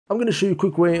I'm going to show you a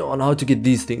quick way on how to get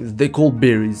these things. They're called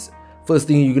berries. First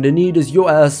thing you're going to need is your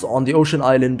ass on the ocean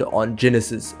island on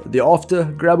Genesis. Thereafter,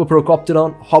 grab a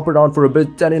Procoptodon, hop around for a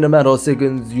bit, and in a matter of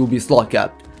seconds, you'll be slot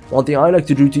capped. One thing I like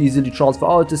to do to easily transfer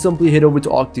out is simply head over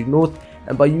to Arctic North,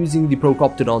 and by using the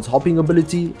Procoptodon's hopping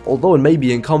ability, although it may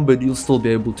be encumbered, you'll still be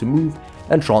able to move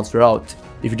and transfer out.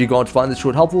 If you did go on to find this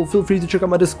short helpful, feel free to check out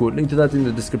my Discord, link to that in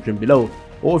the description below.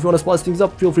 Or if you want to spice things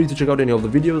up, feel free to check out any of the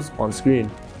videos on screen.